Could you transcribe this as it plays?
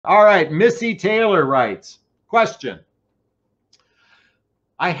All right, Missy Taylor writes, question.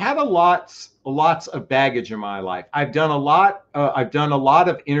 I have lots of baggage in my life. I've done a lot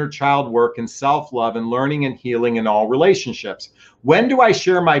of inner child work and self-love and learning and healing in all relationships. When do I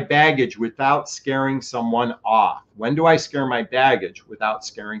share my baggage without scaring someone off? When do I share my baggage without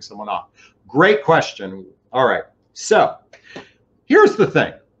scaring someone off? Great question. All right. So, here's the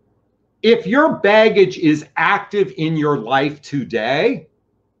thing. If your baggage is active in your life today,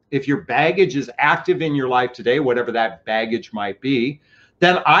 whatever that baggage might be,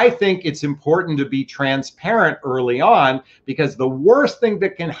 then I think it's important to be transparent early on, because the worst thing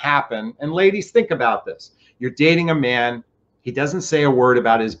that can happen, and ladies, think about this. You're dating a man. He doesn't say a word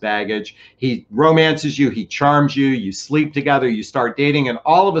about his baggage. He romances you. He charms you. You sleep together. You start dating. And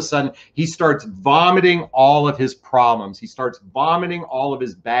all of a sudden, he starts vomiting all of his problems. He starts vomiting all of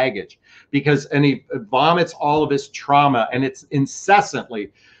his baggage and he vomits all of his trauma. And it's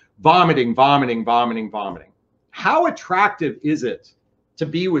incessantly vomiting. How attractive is it to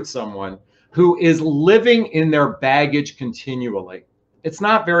be with someone who is living in their baggage continually? It's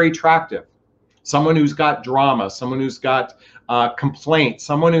not very attractive. Someone who's got drama, someone who's got complaints,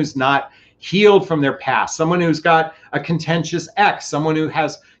 someone who's not healed from their past, someone who's got a contentious ex, someone who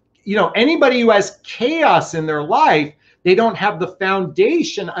has, anybody who has chaos in their life, they don't have the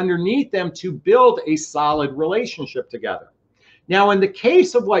foundation underneath them to build a solid relationship together. Now, in the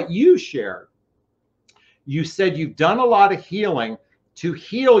case of what you shared, you said you've done a lot of healing to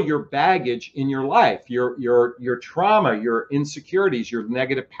heal your baggage in your life, your trauma, your insecurities, your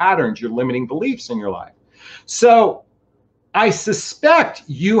negative patterns, your limiting beliefs in your life. So I suspect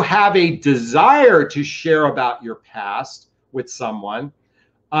you have a desire to share about your past with someone.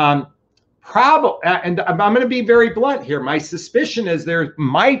 Probably, and I'm going to be very blunt here. My suspicion is there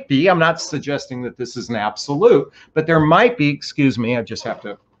might be, I'm not suggesting that this is an absolute, but there might be, excuse me, I just have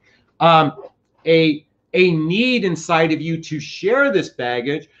to, a need inside of you to share this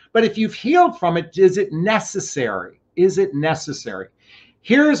baggage. But if you've healed from it, is it necessary? Is it necessary?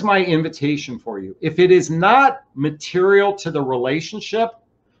 Here's my invitation for you. If it is not material to the relationship,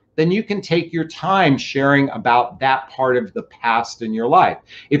 then you can take your time sharing about that part of the past in your life.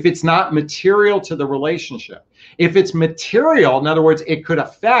 If it's not material to the relationship, if it's material, in other words, it could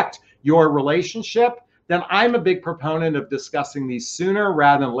affect your relationship, then I'm a big proponent of discussing these sooner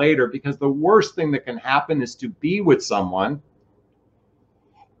rather than later, because the worst thing that can happen is to be with someone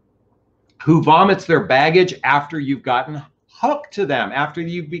who vomits their baggage after you've gotten hooked to them, after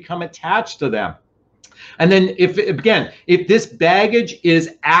you've become attached to them. And then if this baggage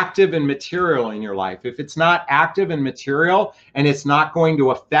is active and material in your life, if it's not active and material and it's not going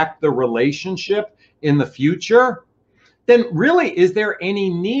to affect the relationship in the future, then really, is there any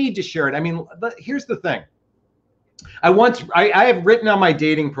need to share it? I mean, here's the thing. I have written on my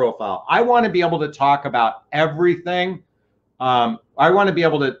dating profile, I want to be able to talk about everything. I want to be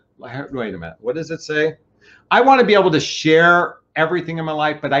able to, wait a minute, what does it say? I want to be able to share everything in my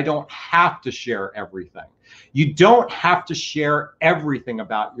life, but I don't have to share everything. You don't have to share everything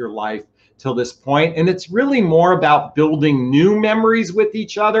about your life till this point. And it's really more about building new memories with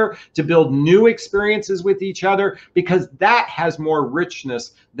each other, to build new experiences with each other, because that has more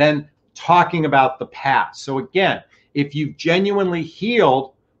richness than talking about the past. So again, if you've genuinely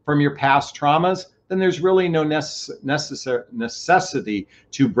healed from your past traumas, then there's really no necessity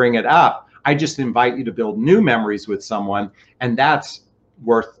to bring it up. I just invite you to build new memories with someone, and that's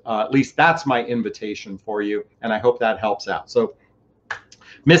worth, at least that's my invitation for you, and I hope that helps out. So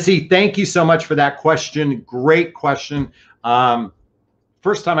Missy, thank you so much for that question. Great question.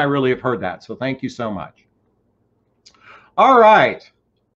 First time I really have heard that, so thank you so much. All right.